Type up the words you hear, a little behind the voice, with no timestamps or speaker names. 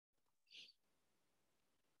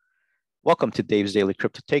Welcome to Dave's Daily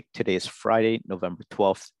Crypto Take. Today is Friday, November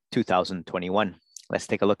 12th, 2021. Let's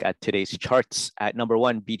take a look at today's charts. At number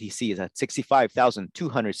one, BTC is at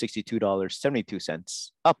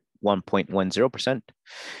 $65,262.72, up 1.10%.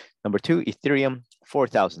 Number two, Ethereum,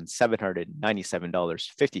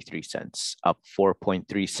 $4,797.53, up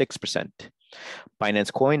 4.36%.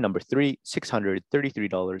 Binance Coin, number three,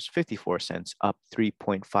 $633.54, up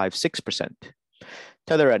 3.56%.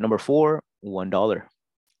 Tether at number four, $1.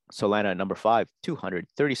 Solana at number five,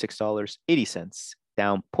 $236.80,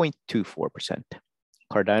 down 0.24%.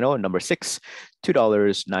 Cardano at number six,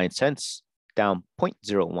 $2.09, down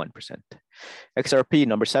 0.01%. XRP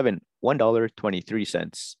number seven,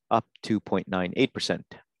 $1.23, up 2.98%.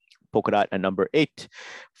 Polkadot at number eight,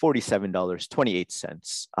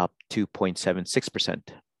 $47.28, up 2.76%.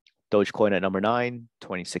 Dogecoin at number 9,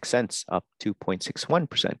 26 cents, up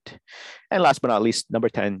 2.61%. And last but not least, number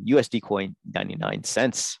 10, USD coin, 99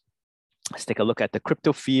 cents. Let's take a look at the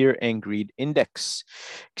Crypto Fear and Greed Index.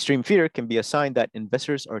 Extreme fear can be a sign that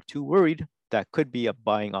investors are too worried. That could be a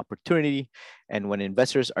buying opportunity. And when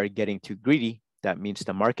investors are getting too greedy, that means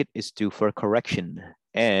the market is due for a correction.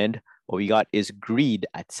 And what we got is greed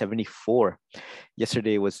at 74.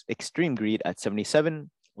 Yesterday was extreme greed at 77.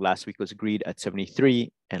 Last week was greed at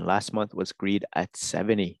 73, and last month was greed at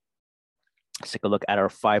 70. Let's take a look at our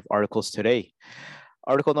 5 articles today.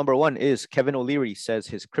 Article number 1 is Kevin O'Leary says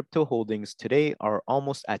his crypto holdings today are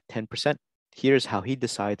almost at 10%. Here's how he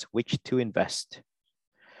decides which to invest.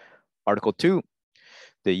 Article 2,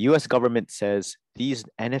 the US government says these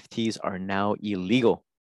NFTs are now illegal.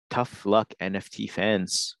 Tough luck, NFT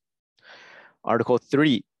fans. Article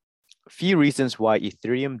 3, few reasons why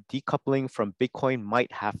Ethereum decoupling from Bitcoin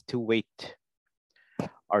might have to wait.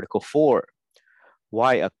 Article 4,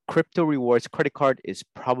 why a crypto rewards credit card is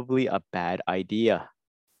probably a bad idea.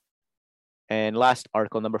 And last,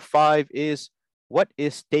 article number 5 is what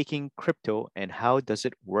is staking crypto and how does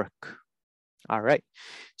it work? All right.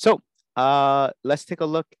 So let's take a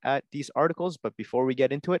look at these articles. But before we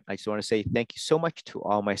get into it, I just want to say thank you so much to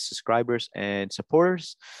all my subscribers and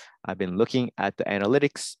supporters. I've been looking at the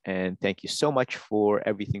analytics and thank you so much for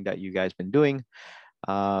everything that you guys been doing.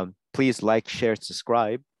 Please like, share,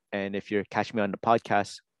 subscribe. And if you're catching me on the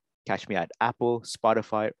podcast, catch me at Apple,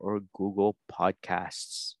 Spotify, or Google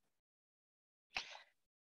Podcasts.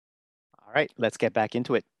 All right, let's get back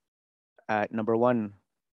into it. At number 1,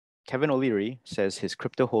 Kevin O'Leary says his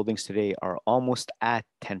crypto holdings today are almost at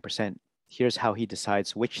 10%. Here's how he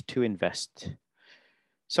decides which to invest.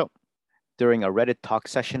 So, during a Reddit talk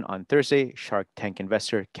session on Thursday, Shark Tank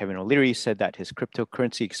investor Kevin O'Leary said that his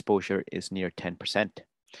cryptocurrency exposure is near 10%.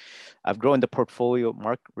 I've grown the portfolio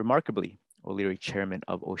remarkably, O'Leary, chairman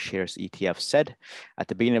of O'Shares ETF, said. At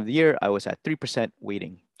the beginning of the year, I was at 3%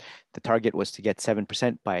 waiting. The target was to get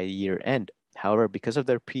 7% by year end. However, because of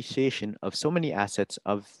the appreciation of so many assets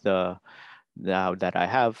now that I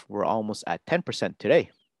have, we're almost at 10% today.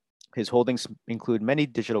 His holdings include many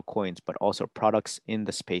digital coins, but also products in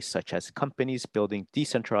the space, such as companies building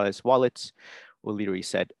decentralized wallets, O'Leary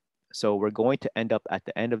said. So we're going to end up at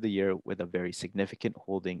the end of the year with a very significant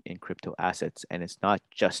holding in crypto assets, and it's not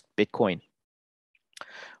just Bitcoin.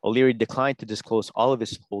 O'Leary declined to disclose all of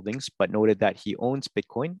his holdings, but noted that he owns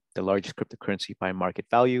Bitcoin, the largest cryptocurrency by market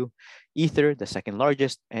value, Ether, the second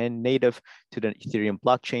largest, and native to the Ethereum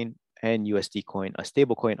blockchain, and USD coin, a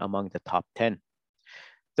stablecoin among the top 10.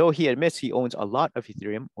 Though he admits he owns a lot of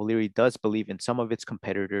Ethereum, O'Leary does believe in some of its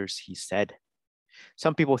competitors, he said.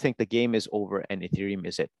 Some people think the game is over and Ethereum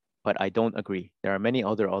is it, but I don't agree. There are many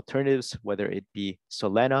other alternatives, whether it be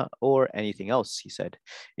Solana or anything else, he said.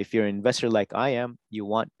 If you're an investor like I am, you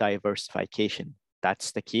want diversification.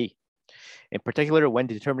 That's the key. In particular, when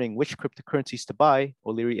determining which cryptocurrencies to buy,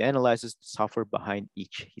 O'Leary analyzes the software behind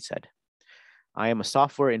each, he said. I am a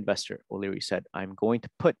software investor, O'Leary said. I'm going to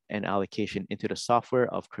put an allocation into the software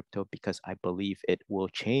of crypto because I believe it will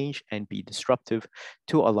change and be disruptive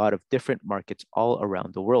to a lot of different markets all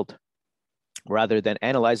around the world. Rather than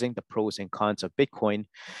analyzing the pros and cons of Bitcoin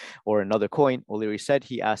or another coin, O'Leary said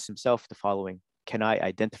he asked himself the following: can I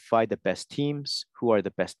identify the best teams? Who are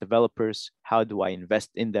the best developers? How do I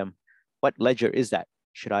invest in them? What ledger is that?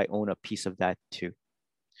 Should I own a piece of that too?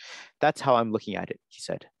 That's how I'm looking at it, he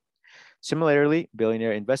said. Similarly,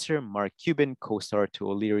 billionaire investor Mark Cuban, co-star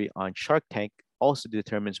to O'Leary on Shark Tank, also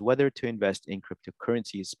determines whether to invest in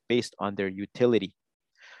cryptocurrencies based on their utility.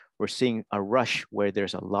 We're seeing a rush where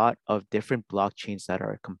there's a lot of different blockchains that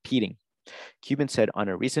are competing. Cuban said on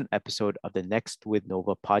a recent episode of the Next with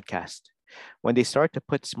Nova podcast. When they start to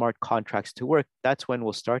put smart contracts to work, that's when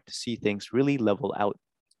we'll start to see things really level out.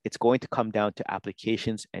 It's going to come down to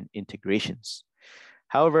applications and integrations.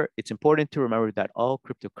 However, it's important to remember that all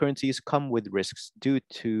cryptocurrencies come with risks due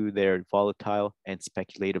to their volatile and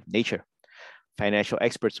speculative nature. Financial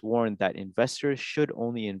experts warn that investors should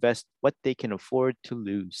only invest what they can afford to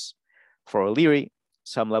lose. For O'Leary,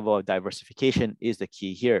 some level of diversification is the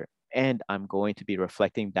key here, and I'm going to be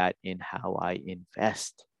reflecting that in how I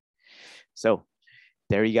invest. So,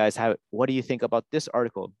 there you guys have it. What do you think about this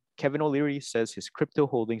article? Kevin O'Leary says his crypto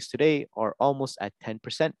holdings today are almost at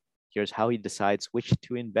 10%. Here's how he decides which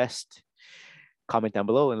to invest. Comment down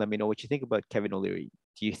below and let me know what you think about Kevin O'Leary.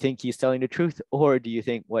 Do you think he's telling the truth, or do you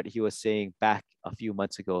think what he was saying back a few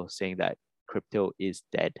months ago, saying that crypto is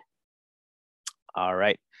dead? All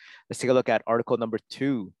right, let's take a look at article number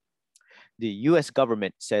 2. The US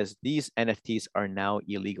government says these NFTs are now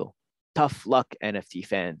illegal. Tough luck, NFT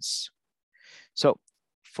fans. So,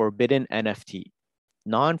 forbidden NFT.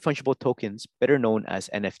 Non-fungible tokens, better known as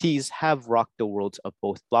NFTs, have rocked the worlds of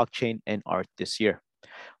both blockchain and art this year,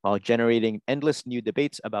 while generating endless new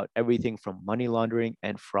debates about everything from money laundering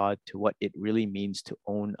and fraud to what it really means to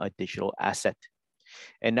own a digital asset.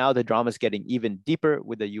 And now the drama is getting even deeper,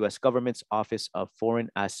 with the US government's Office of Foreign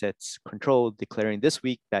Assets Control declaring this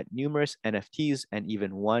week that numerous NFTs and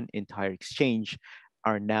even one entire exchange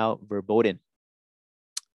are now verboten.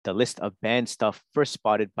 The list of banned stuff, first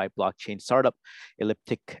spotted by blockchain startup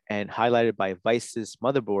Elliptic and highlighted by Vice's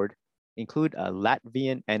Motherboard, include a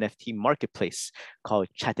Latvian NFT marketplace called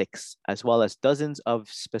Chatix, as well as dozens of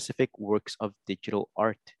specific works of digital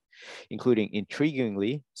art, including,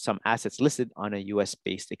 intriguingly, some assets listed on a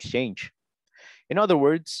US-based exchange. In other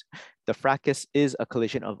words, the fracas is a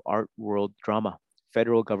collision of art world drama,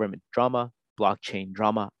 federal government drama, blockchain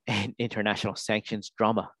drama, and international sanctions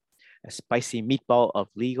drama. A spicy meatball of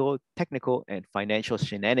legal, technical, and financial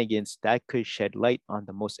shenanigans that could shed light on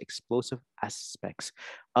the most explosive aspects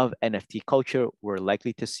of NFT culture we're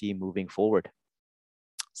likely to see moving forward.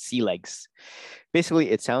 Sea legs. Basically,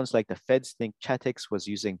 it sounds like the feds think Chatix was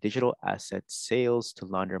using digital asset sales to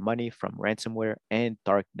launder money from ransomware and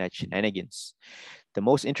darknet shenanigans. The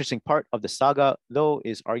most interesting part of the saga, though,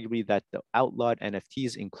 is arguably that the outlawed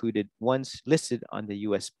NFTs included ones listed on the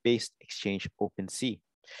US-based exchange OpenSea,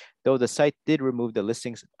 though the site did remove the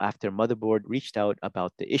listings after Motherboard reached out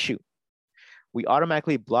about the issue. We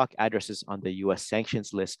automatically block addresses on the US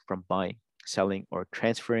sanctions list from buying, selling, or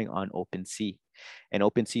transferring on OpenSea. An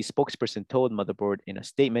OpenSea spokesperson told Motherboard in a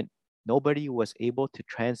statement, nobody was able to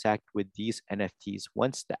transact with these NFTs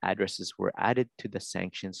once the addresses were added to the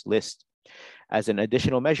sanctions list. As an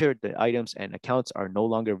additional measure, the items and accounts are no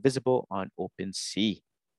longer visible on OpenSea.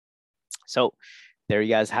 So, there you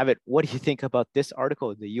guys have it. What do you think about this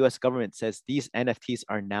article? The US government says these NFTs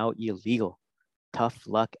are now illegal. Tough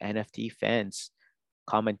luck, NFT fans.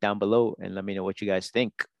 Comment down below and let me know what you guys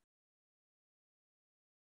think.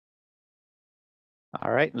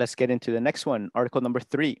 All right, let's get into the next one. Article number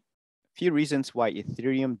 3. Few reasons why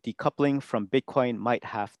Ethereum decoupling from Bitcoin might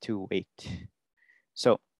have to wait.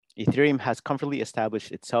 So, Ethereum has comfortably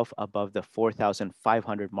established itself above the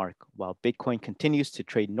 4,500 mark, while Bitcoin continues to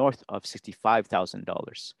trade north of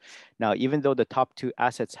 $65,000. Now, even though the top two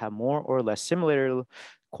assets have more or less similar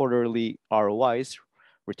quarterly ROIs,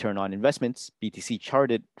 return on investments, BTC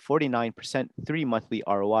charted 49% 3-monthly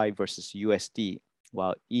ROI versus USD,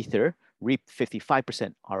 while Ether reaped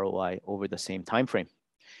 55% ROI over the same time frame.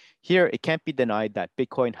 Here, it can't be denied that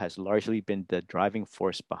Bitcoin has largely been the driving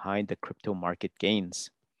force behind the crypto market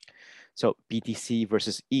gains. So BTC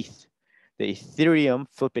versus ETH. The Ethereum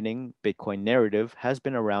flipping Bitcoin narrative has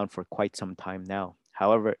been around for quite some time now.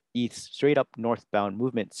 However, ETH's straight up northbound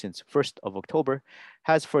movement since 1st of October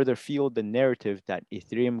has further fueled the narrative that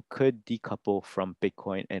Ethereum could decouple from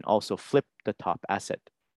Bitcoin and also flip the top asset.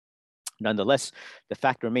 Nonetheless, the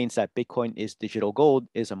fact remains that Bitcoin is digital gold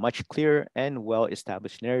is a much clearer and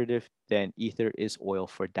well-established narrative than Ether is oil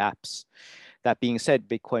for dApps. That being said,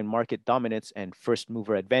 Bitcoin market dominance and first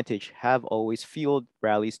mover advantage have always fueled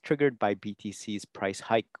rallies triggered by BTC's price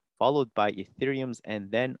hike, followed by Ethereum's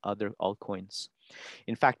and then other altcoins.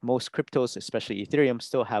 In fact, most cryptos, especially Ethereum,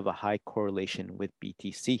 still have a high correlation with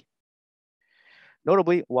BTC.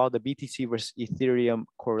 Notably, while the BTC versus Ethereum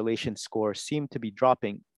correlation score seemed to be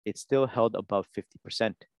dropping, it still held above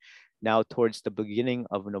 50%. Now, towards the beginning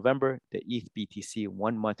of November, the ETH BTC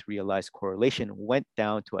 1-month realized correlation went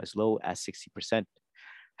down to as low as 60%.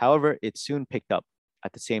 However, it soon picked up.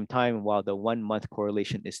 At the same time, while the 1-month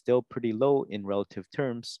correlation is still pretty low in relative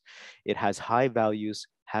terms, it has high values,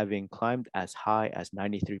 having climbed as high as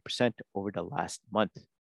 93% over the last month.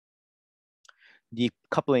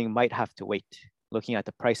 Decoupling might have to wait. Looking at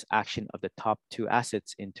the price action of the top two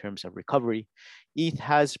assets in terms of recovery, ETH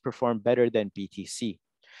has performed better than BTC.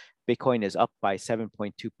 Bitcoin is up by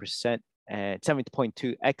 7.2% and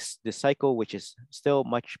 7.2x this cycle, which is still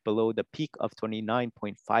much below the peak of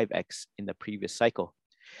 29.5x in the previous cycle.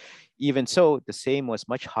 Even so, the same was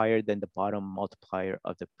much higher than the bottom multiplier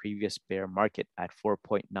of the previous bear market at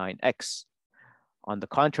 4.9x. On the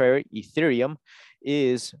contrary, Ethereum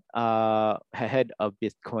is ahead of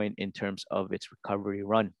Bitcoin in terms of its recovery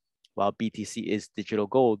run. While BTC is digital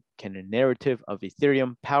gold, can the narrative of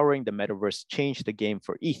Ethereum powering the metaverse change the game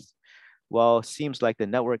for ETH? Well, seems like the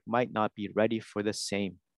network might not be ready for the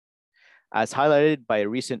same. As highlighted by a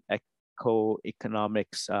recent Echo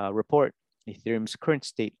Economics report, Ethereum's current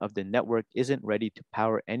state of the network isn't ready to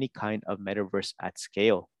power any kind of metaverse at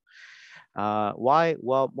scale. Why?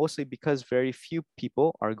 Well, mostly because very few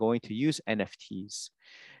people are going to use NFTs.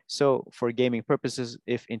 So for gaming purposes,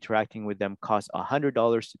 if interacting with them costs $100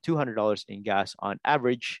 to $200 in gas on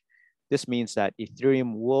average, this means that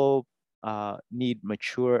Ethereum will need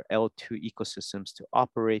mature L2 ecosystems to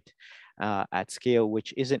operate at scale,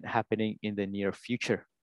 which isn't happening in the near future.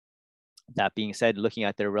 That being said, looking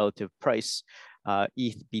at their relative price,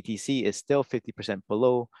 ETH BTC is still 50%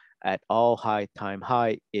 below at all-time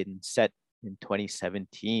high set in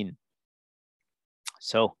 2017.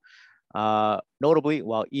 So notably,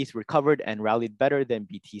 while ETH recovered and rallied better than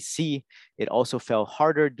BTC, it also fell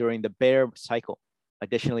harder during the bear cycle.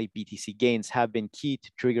 Additionally, BTC gains have been key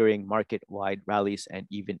to triggering market-wide rallies and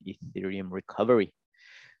even Ethereum recovery.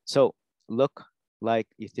 So look like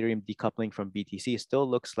Ethereum decoupling from BTC still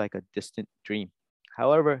looks like a distant dream.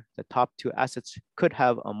 However, the top two assets could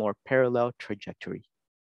have a more parallel trajectory.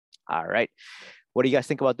 All right. What do you guys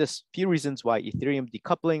think about this? Few reasons why Ethereum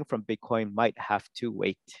decoupling from Bitcoin might have to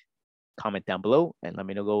wait. Comment down below and let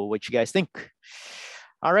me know what you guys think.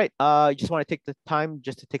 All right, I just want to take the time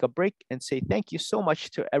just to take a break and say thank you so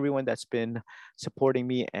much to everyone that's been supporting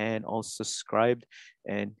me and also subscribed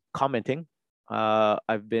and commenting.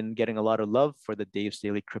 I've been getting a lot of love for the Dave's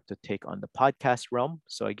Daily Crypto Take on the podcast realm.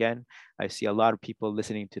 So again, I see a lot of people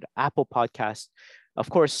listening to the Apple podcast. Of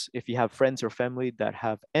course, if you have friends or family that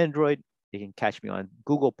have Android, they can catch me on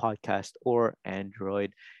Google Podcast or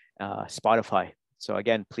Android, Spotify. So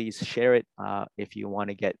again, please share it if you want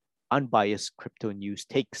to get unbiased crypto news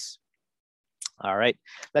takes. All right,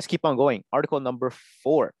 let's keep on going. Article number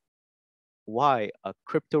 4, why a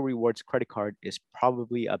crypto rewards credit card is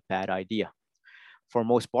probably a bad idea. For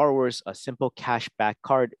most borrowers, a simple cashback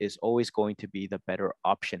card is always going to be the better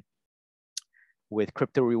option. With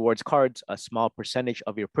crypto rewards cards, a small percentage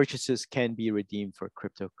of your purchases can be redeemed for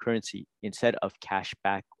cryptocurrency instead of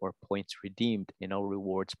cashback or points redeemed in a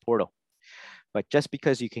rewards portal. But just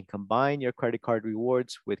because you can combine your credit card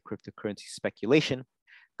rewards with cryptocurrency speculation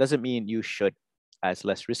doesn't mean you should, as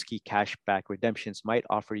less risky cashback redemptions might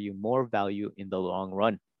offer you more value in the long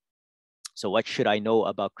run. So what should I know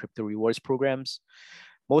about crypto rewards programs?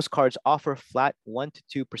 Most cards offer flat 1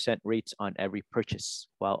 to 2% rates on every purchase,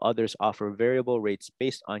 while others offer variable rates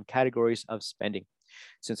based on categories of spending.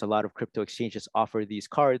 Since a lot of crypto exchanges offer these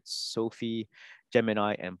cards, Sophie,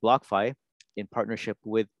 Gemini, and BlockFi, in partnership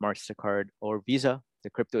with MasterCard or Visa, the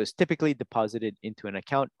crypto is typically deposited into an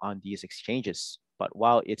account on these exchanges. But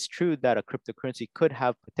while it's true that a cryptocurrency could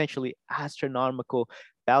have potentially astronomical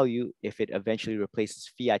value if it eventually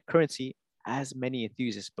replaces fiat currency, as many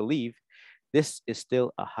enthusiasts believe, this is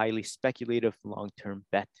still a highly speculative long-term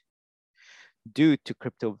bet. Due to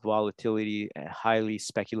crypto volatility and highly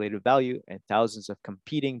speculative value and thousands of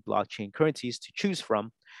competing blockchain currencies to choose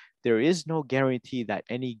from, there is no guarantee that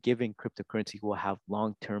any given cryptocurrency will have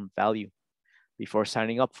long-term value. Before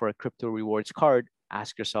signing up for a crypto rewards card,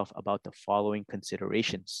 ask yourself about the following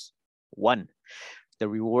considerations. 1, the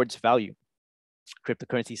rewards value.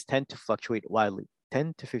 Cryptocurrencies tend to fluctuate wildly.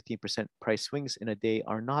 10 to 15% price swings in a day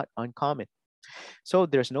are not uncommon. So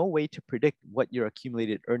there's no way to predict what your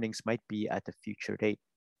accumulated earnings might be at the future date.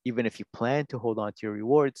 Even if you plan to hold on to your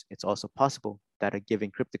rewards, it's also possible that a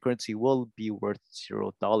given cryptocurrency will be worth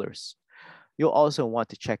 $0. You'll also want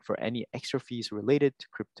to check for any extra fees related to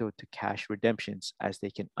crypto to cash redemptions, as they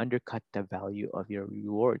can undercut the value of your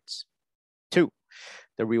rewards. 2,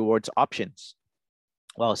 the rewards options.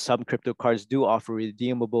 While some crypto cards do offer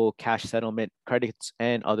redeemable cash settlement credits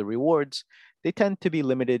and other rewards, they tend to be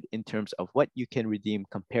limited in terms of what you can redeem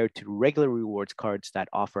compared to regular rewards cards that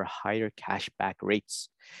offer higher cashback rates.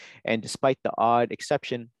 And despite the odd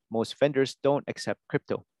exception, most vendors don't accept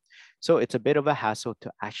crypto. So it's a bit of a hassle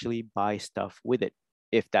to actually buy stuff with it,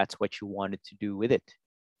 if that's what you wanted to do with it.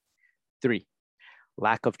 3,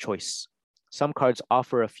 lack of choice. Some cards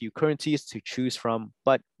offer a few currencies to choose from,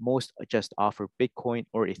 but most just offer Bitcoin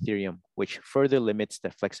or Ethereum, which further limits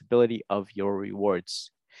the flexibility of your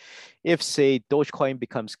rewards. If, say, Dogecoin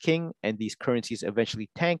becomes king and these currencies eventually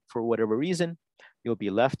tank for whatever reason, you'll be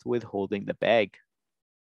left with holding the bag.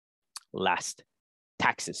 Last,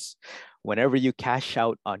 taxes. Whenever you cash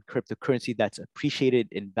out on cryptocurrency that's appreciated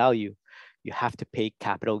in value, you have to pay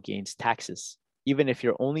capital gains taxes. Even if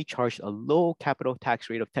you're only charged a low capital tax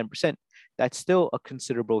rate of 10%, that's still a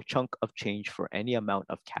considerable chunk of change for any amount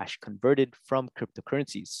of cash converted from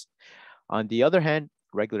cryptocurrencies. On the other hand,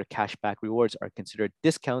 regular cashback rewards are considered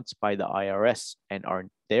discounts by the IRS and are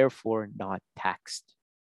therefore not taxed.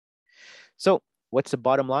 So, what's the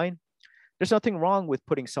bottom line? There's nothing wrong with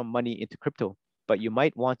putting some money into crypto, but you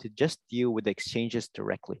might want to just deal with the exchanges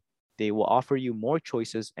directly. They will offer you more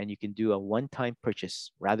choices and you can do a one-time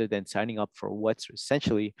purchase rather than signing up for what's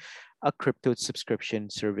essentially a crypto subscription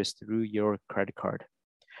service through your credit card.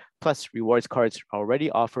 Plus, rewards cards already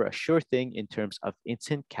offer a sure thing in terms of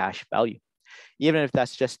instant cash value. Even if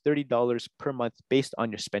that's just $30 per month based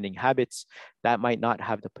on your spending habits, that might not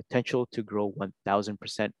have the potential to grow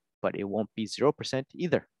 1000%, but it won't be 0%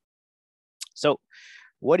 either. So,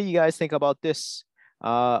 what do you guys think about this?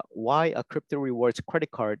 Why a crypto rewards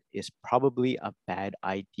credit card is probably a bad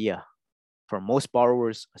idea. For most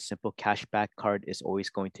borrowers, a simple cashback card is always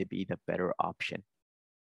going to be the better option.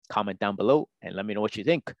 Comment down below and let me know what you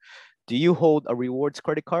think. Do you hold a rewards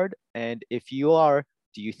credit card? And if you are,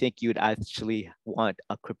 do you think you'd actually want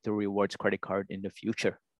a crypto rewards credit card in the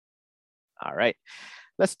future? All right,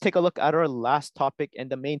 let's take a look at our last topic and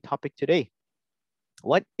the main topic today.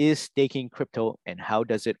 What is staking crypto and how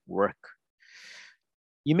does it work?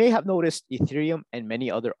 You may have noticed Ethereum and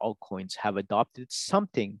many other altcoins have adopted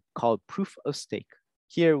something called proof of stake.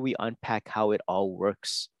 Here we unpack how it all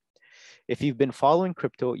works. If you've been following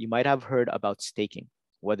crypto, you might have heard about staking,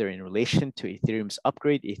 whether in relation to Ethereum's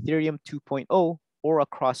upgrade Ethereum 2.0 or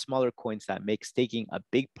across smaller coins that make staking a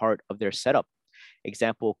big part of their setup.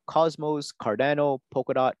 Example, Cosmos, Cardano,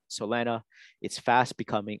 Polkadot, Solana. It's fast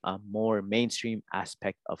becoming a more mainstream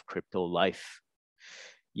aspect of crypto life.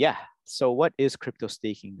 Yeah, so what is crypto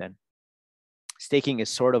staking then? Staking is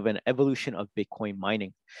sort of an evolution of Bitcoin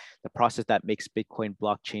mining, the process that makes Bitcoin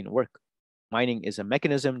blockchain work. Mining is a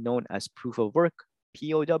mechanism known as proof of work,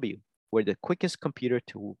 POW, where the quickest computer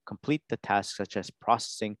to complete the task, such as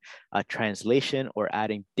processing a translation or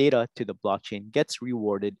adding data to the blockchain, gets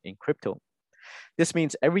rewarded in crypto. This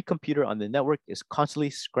means every computer on the network is constantly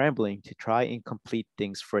scrambling to try and complete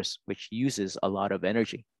things first, which uses a lot of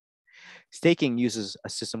energy. Staking uses a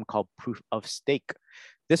system called proof of stake.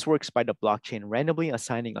 This works by the blockchain randomly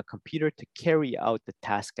assigning a computer to carry out the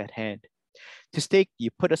task at hand. To stake, you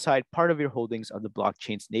put aside part of your holdings of the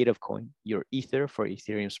blockchain's native coin, your Ether for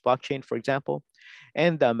Ethereum's blockchain, for example,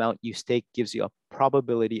 and the amount you stake gives you a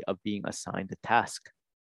probability of being assigned the task.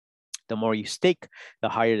 The more you stake, the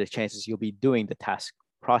higher the chances you'll be doing the task,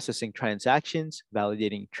 processing transactions,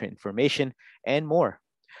 validating information, and more.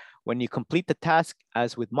 When you complete the task,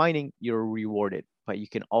 as with mining, you're rewarded, but you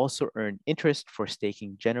can also earn interest for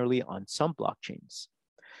staking generally on some blockchains.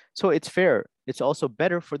 So it's fair. It's also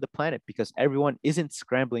better for the planet because everyone isn't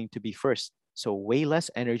scrambling to be first. So way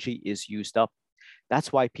less energy is used up.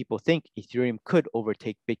 That's why people think Ethereum could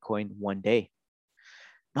overtake Bitcoin one day.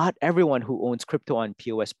 Not everyone who owns crypto on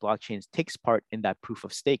POS blockchains takes part in that proof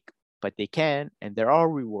of stake, but they can, and there are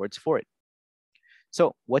rewards for it.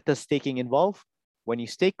 So what does staking involve? When you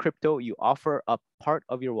stake crypto, you offer up part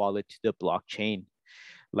of your wallet to the blockchain,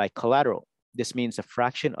 like collateral. This means a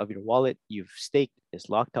fraction of your wallet you've staked is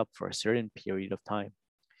locked up for a certain period of time.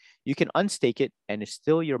 You can unstake it and it's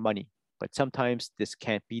still your money, but sometimes this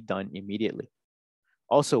can't be done immediately.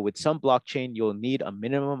 Also, with some blockchain, you'll need a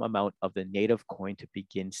minimum amount of the native coin to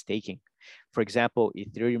begin staking. For example,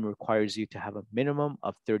 Ethereum requires you to have a minimum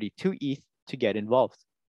of 32 ETH to get involved.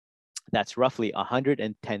 That's roughly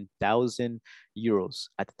 110,000 euros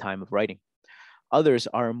at the time of writing. Others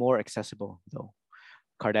are more accessible though.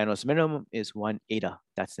 Cardano's minimum is 1 ADA.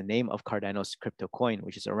 That's the name of Cardano's crypto coin,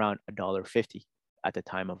 which is around $1.50 at the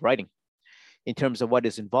time of writing. In terms of what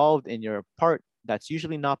is involved in your part, that's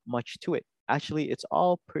usually not much to it. Actually, it's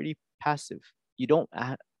all pretty passive. You don't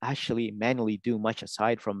actually manually do much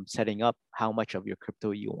aside from setting up how much of your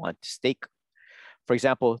crypto you want to stake. For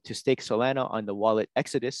example, to stake Solana on the wallet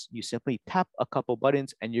Exodus, you simply tap a couple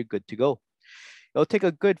buttons and you're good to go. It'll take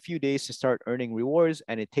a good few days to start earning rewards,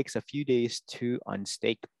 and it takes a few days to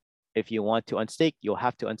unstake. If you want to unstake, you'll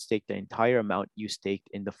have to unstake the entire amount you staked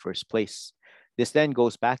in the first place. This then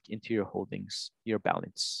goes back into your holdings, your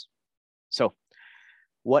balance. So,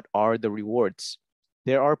 what are the rewards?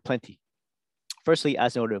 There are plenty. Firstly,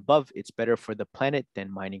 as noted above, it's better for the planet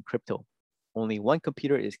than mining crypto. Only one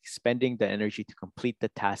computer is expending the energy to complete the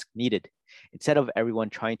task needed, instead of everyone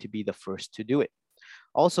trying to be the first to do it.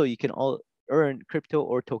 Also, you can all earn crypto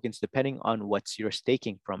or tokens depending on what you're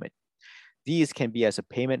staking from it. These can be as a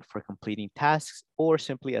payment for completing tasks or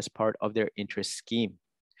simply as part of their interest scheme.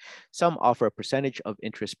 Some offer a percentage of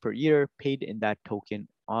interest per year paid in that token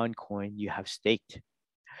on coin you have staked.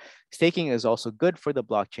 Staking is also good for the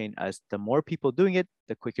blockchain, as the more people doing it,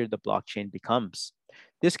 the quicker the blockchain becomes.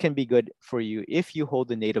 This can be good for you if you hold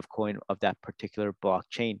the native coin of that particular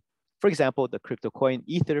blockchain. For example, the crypto coin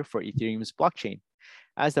Ether for Ethereum's blockchain,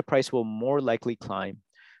 as the price will more likely climb.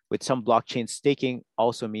 With some blockchain, staking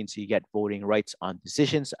also means you get voting rights on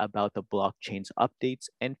decisions about the blockchain's updates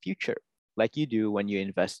and future, like you do when you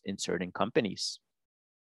invest in certain companies.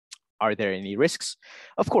 Are there any risks?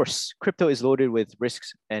 Of course, crypto is loaded with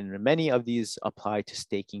risks, and many of these apply to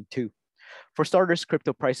staking too. For starters,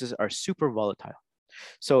 crypto prices are super volatile.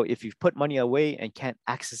 So if you've put money away and can't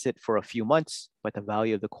access it for a few months, but the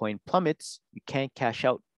value of the coin plummets, you can't cash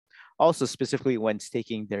out. Also, specifically when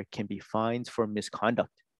staking, there can be fines for misconduct.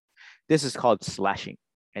 This is called slashing,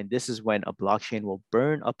 and this is when a blockchain will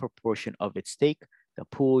burn a proportion of its stake, the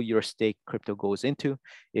pool your stake crypto goes into,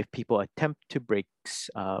 if people attempt to break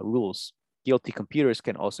rules. Guilty computers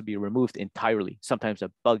can also be removed entirely. Sometimes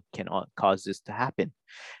a bug can cause this to happen,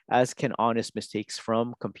 as can honest mistakes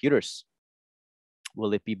from computers.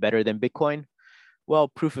 Will it be better than Bitcoin? Well,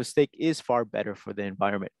 proof of stake is far better for the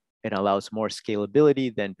environment. It allows more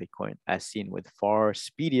scalability than Bitcoin, as seen with far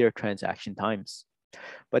speedier transaction times.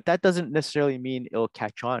 But that doesn't necessarily mean it'll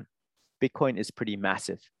catch on. Bitcoin is pretty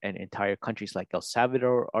massive, and entire countries like El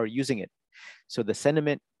Salvador are using it. So the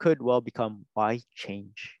sentiment could well become, why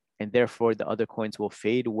change? And therefore, the other coins will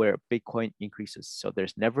fade where Bitcoin increases. So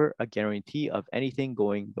there's never a guarantee of anything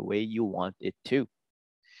going the way you want it to.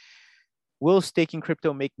 Will staking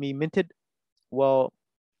crypto make me minted? Well,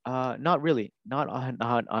 not really, not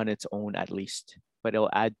on its own at least, but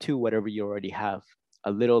it'll add to whatever you already have.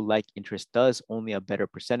 A little like interest does, only a better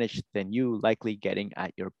percentage than you likely getting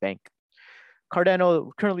at your bank. Cardano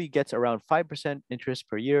currently gets around 5% interest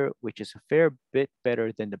per year, which is a fair bit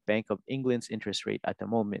better than the Bank of England's interest rate at the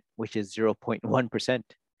moment, which is 0.1%.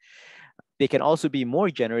 They can also be more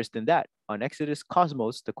generous than that. On Exodus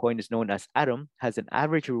Cosmos, the coin is known as Atom, has an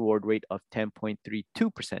average reward rate of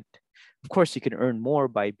 10.32%. Of course, you can earn more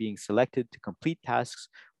by being selected to complete tasks,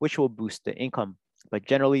 which will boost the income. But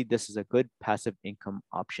generally, this is a good passive income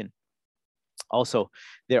option. Also,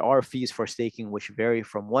 there are fees for staking which vary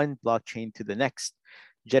from one blockchain to the next.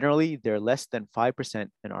 Generally, they're less than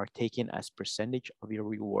 5% and are taken as percentage of your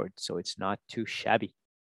reward, so it's not too shabby.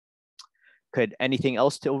 Could anything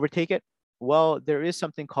else to overtake it? Well, there is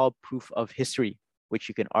something called proof of history, which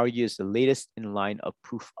you can argue is the latest in line of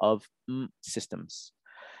proof of systems.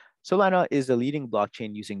 Solana is the leading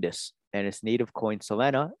blockchain using this, and its native coin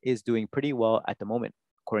Solana is doing pretty well at the moment.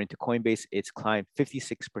 According to Coinbase, it's climbed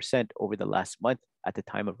 56% over the last month at the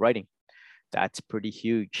time of writing. That's pretty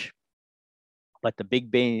huge. But the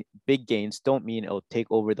big gains don't mean it'll take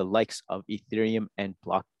over the likes of Ethereum and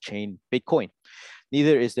blockchain Bitcoin.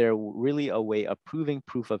 Neither is there really a way of proving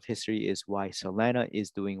proof of history is why Solana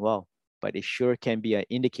is doing well, but it sure can be an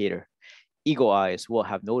indicator. Eagle eyes will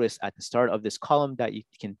have noticed at the start of this column that you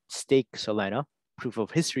can stake Solana. Proof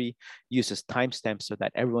of history uses timestamps so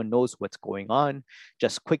that everyone knows what's going on,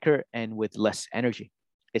 just quicker and with less energy.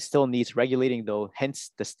 It still needs regulating though,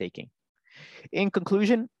 hence the staking. In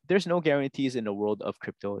conclusion, there's no guarantees in the world of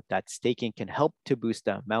crypto that staking can help to boost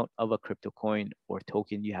the amount of a crypto coin or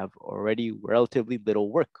token you have already relatively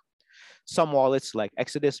little work. Some wallets like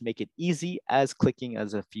Exodus make it easy as clicking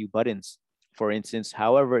as a few buttons. For instance,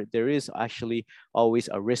 however, there is actually always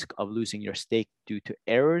a risk of losing your stake due to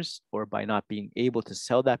errors or by not being able to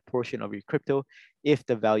sell that portion of your crypto if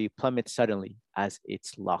the value plummets suddenly as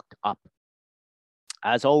it's locked up.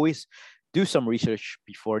 As always, do some research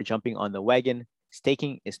before jumping on the wagon.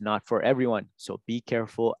 Staking is not for everyone, so be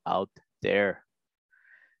careful out there.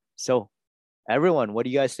 So, everyone, what do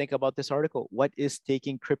you guys think about this article? What is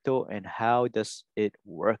staking crypto and how does it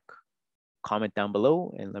work? Comment down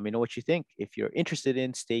below and let me know what you think, if you're interested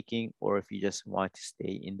in staking or if you just want to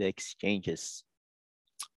stay in the exchanges.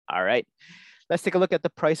 All right, let's take a look at the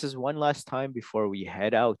prices one last time before we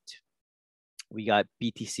head out. We got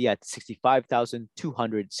BTC at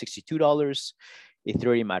 $65,262,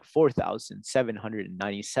 Ethereum at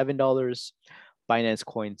 $4,797, Binance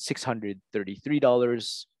Coin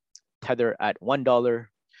 $633, Tether at $1,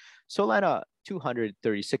 Solana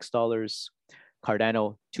 $236,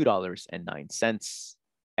 Cardano $2.09,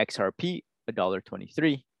 XRP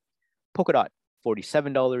 $1.23, Polkadot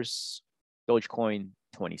 $47, Dogecoin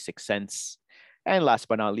 26 cents, And last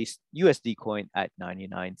but not least, USD coin at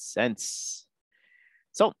 99 cents.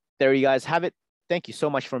 So there you guys have it. Thank you so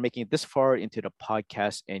much for making it this far into the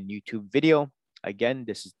podcast and YouTube video. Again,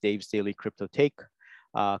 this is Dave's Daily Crypto Take.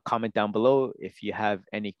 Comment down below if you have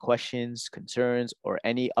any questions, concerns, or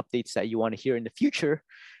any updates that you want to hear in the future.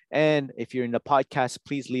 And if you're in the podcast,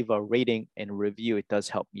 please leave a rating and review. It does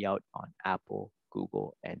help me out on Apple,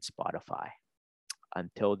 Google, and Spotify.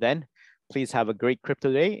 Until then, please have a great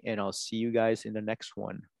crypto day, and I'll see you guys in the next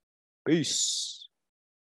one. Peace.